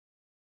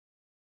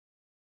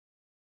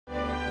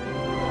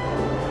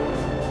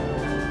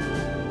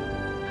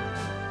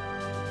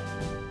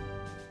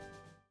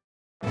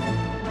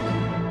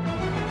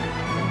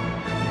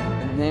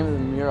name of the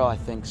mural, I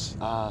think, is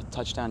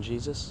Touchdown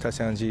Jesus.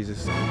 Touchdown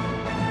Jesus.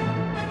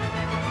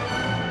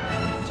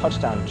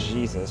 Touchdown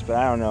Jesus, but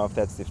I don't know if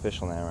that's the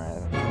official name or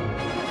anything.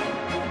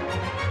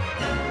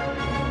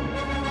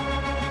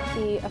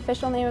 The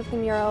official name of the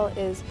mural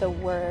is the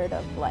Word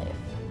of Life.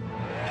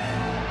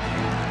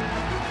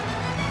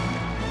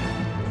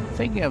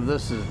 Thinking of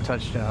this as a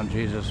Touchdown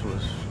Jesus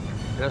was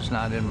just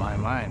not in my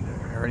mind,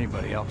 or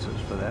anybody else's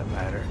for that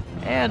matter.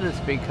 And it's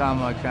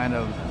become a kind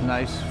of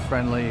nice,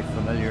 friendly,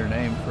 familiar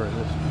name for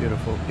this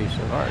beautiful piece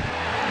of art.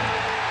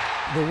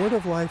 The Word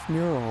of Life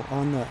mural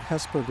on the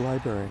Hesburgh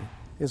Library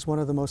is one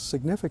of the most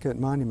significant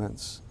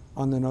monuments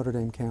on the Notre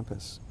Dame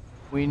campus.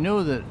 We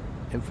knew that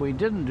if we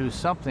didn't do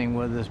something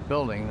with this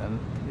building, then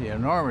the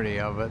enormity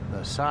of it,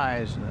 the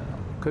size,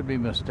 could be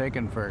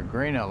mistaken for a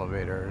grain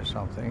elevator or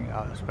something,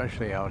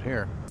 especially out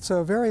here. It's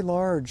a very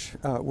large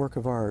work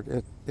of art.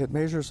 It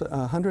measures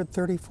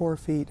 134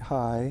 feet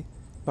high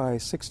by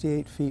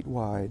 68 feet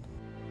wide.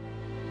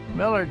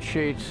 Millard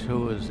Sheets,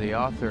 who is the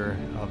author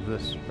of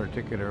this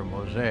particular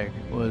mosaic,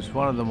 was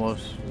one of the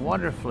most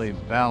wonderfully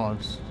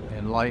balanced,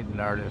 enlightened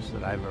artists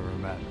that I've ever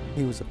met.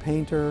 He was a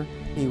painter,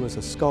 he was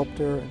a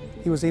sculptor,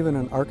 he was even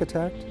an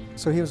architect,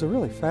 so he was a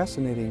really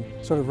fascinating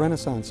sort of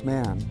Renaissance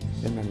man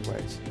in many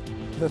ways.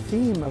 The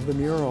theme of the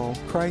mural,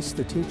 Christ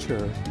the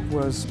Teacher,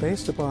 was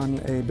based upon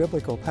a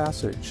biblical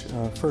passage,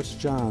 1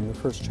 John, the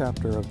first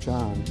chapter of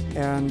John.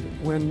 And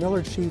when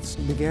Millard Sheets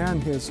began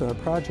his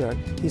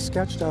project, he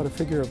sketched out a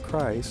figure of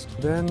Christ,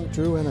 then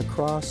drew in a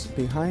cross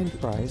behind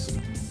Christ,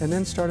 and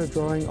then started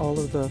drawing all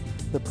of the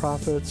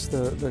prophets,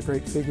 the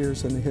great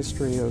figures in the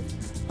history of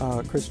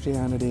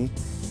Christianity.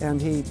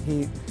 And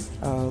he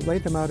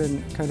laid them out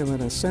in kind of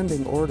an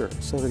ascending order,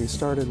 so that he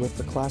started with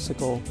the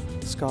classical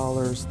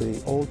scholars,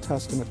 the Old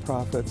Testament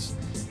prophets,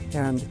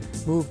 and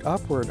moved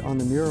upward on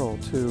the mural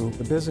to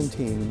the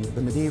Byzantine,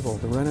 the medieval,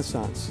 the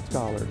Renaissance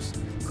scholars.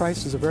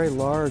 Christ is a very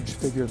large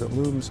figure that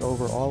looms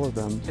over all of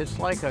them. It's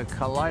like a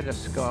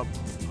kaleidoscope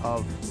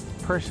of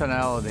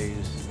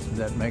personalities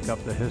that make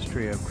up the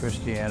history of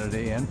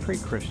Christianity and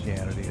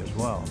pre-Christianity as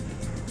well.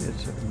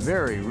 It's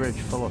very rich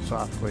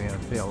philosophically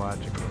and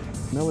theologically.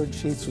 Millard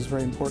Sheets was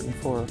very important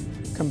for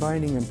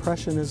combining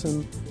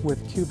Impressionism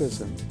with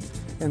Cubism.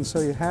 And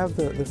so you have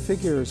the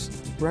figures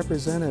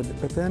represented,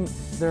 but then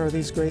there are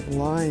these great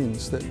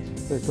lines that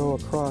go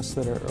across,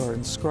 that are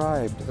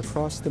inscribed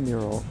across the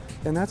mural.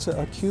 And that's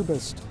a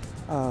Cubist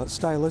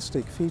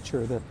stylistic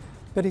feature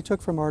that he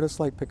took from artists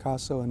like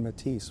Picasso and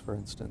Matisse, for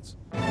instance.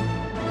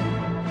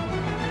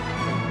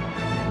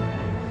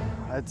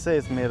 I'd say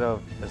it's made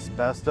of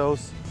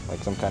asbestos, like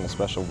some kind of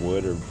special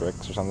wood or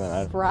bricks or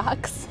something.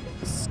 Rocks.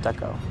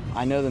 Stucco.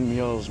 I know the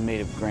mural is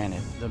made of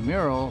granite. The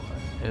mural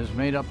is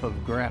made up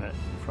of granite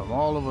from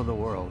all over the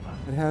world.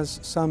 It has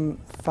some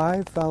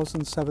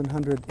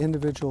 5,700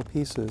 individual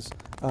pieces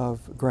of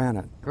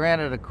granite.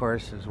 Granite, of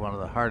course, is one of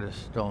the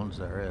hardest stones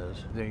there is.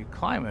 The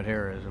climate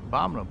here is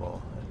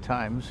abominable at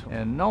times,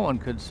 and no one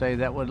could say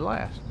that would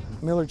last.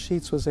 Millard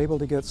Sheets was able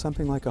to get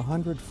something like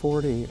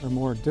 140 or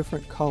more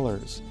different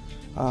colors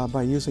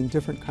by using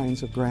different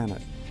kinds of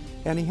granite.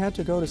 And he had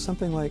to go to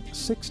something like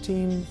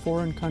 16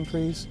 foreign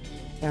countries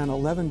and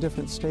 11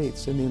 different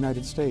states in the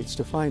United States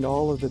to find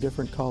all of the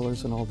different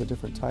colors and all the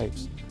different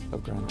types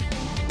of granite.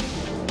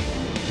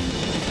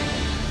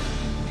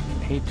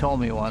 He told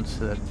me once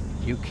that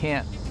you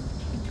can't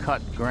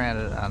cut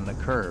granite on the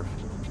curve.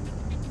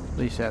 At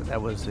least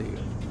that was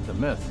the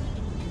myth.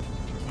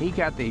 He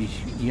got these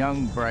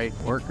young, bright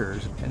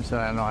workers and said,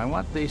 I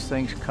want these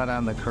things cut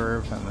on the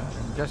curve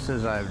and just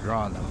as I've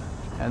drawn them.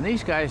 And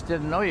these guys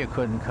didn't know you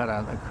couldn't cut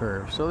on the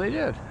curve, so they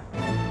did.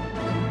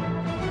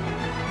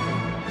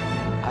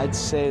 I'd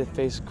say the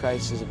face of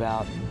Christ is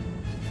about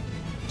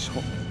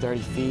 30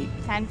 feet.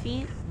 10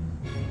 feet.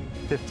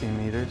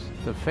 15 meters.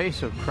 The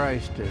face of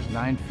Christ is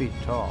 9 feet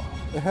tall.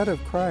 The head of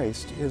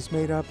Christ is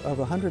made up of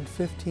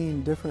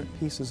 115 different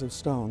pieces of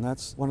stone.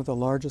 That's one of the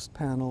largest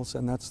panels,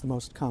 and that's the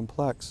most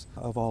complex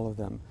of all of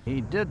them.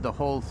 He did the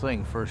whole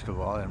thing, first of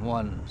all, in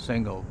one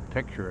single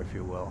picture, if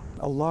you will.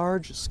 A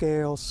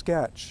large-scale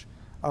sketch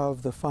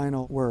of the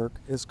final work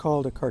is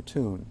called a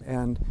cartoon,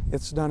 and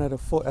it's done at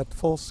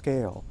full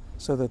scale,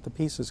 so that the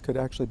pieces could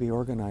actually be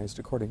organized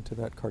according to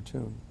that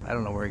cartoon. I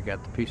don't know where he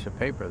got the piece of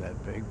paper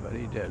that big, but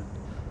he did.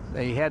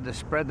 They had to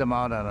spread them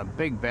out on a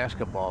big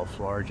basketball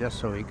floor just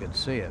so he could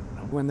see it.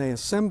 When they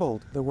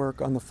assembled the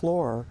work on the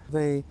floor,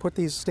 they put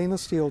these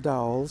stainless steel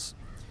dowels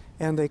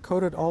and they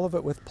coated all of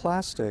it with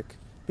plastic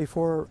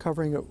before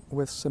covering it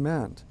with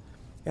cement.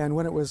 And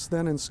when it was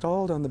then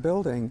installed on the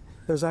building,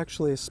 there's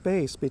actually a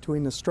space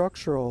between the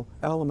structural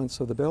elements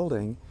of the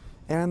building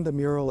and the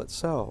mural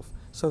itself,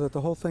 so that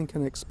the whole thing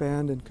can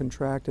expand and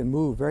contract and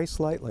move very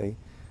slightly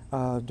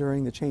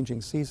during the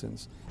changing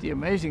seasons. The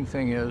amazing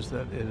thing is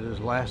that it has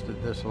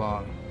lasted this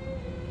long,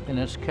 and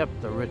it's kept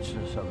the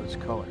richness of its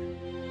color.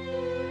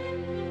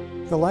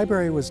 The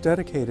library was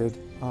dedicated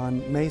on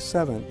May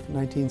 7th,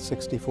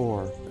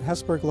 1964.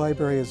 Hesburgh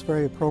Library is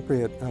very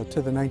appropriate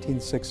to the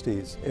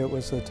 1960s. It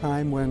was a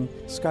time when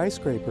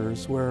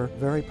skyscrapers were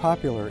very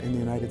popular in the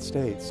United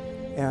States.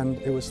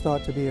 And it was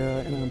thought to be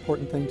an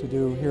important thing to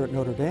do here at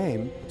Notre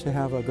Dame, to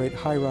have a great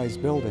high-rise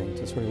building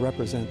to sort of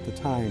represent the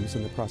times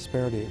and the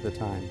prosperity of the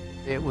time.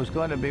 It was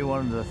going to be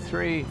one of the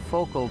three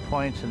focal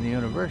points in the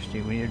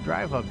university. When you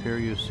drive up here,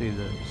 you see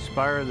the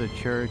spire of the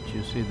church,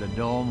 you see the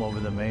dome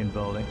over the main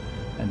building,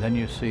 and then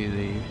you see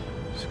the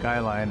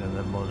skyline and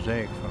the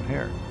mosaic from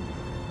here.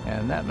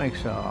 And that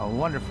makes a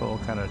wonderful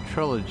kind of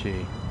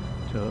trilogy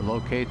to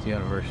locate the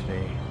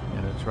university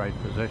in its right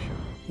position.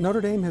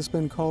 Notre Dame has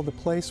been called the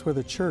place where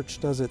the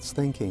church does its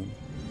thinking.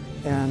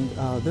 And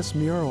this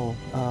mural,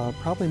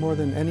 probably more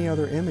than any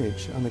other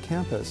image on the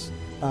campus,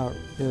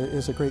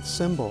 is a great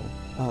symbol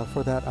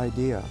for that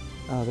idea,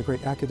 the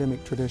great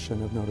academic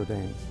tradition of Notre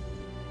Dame.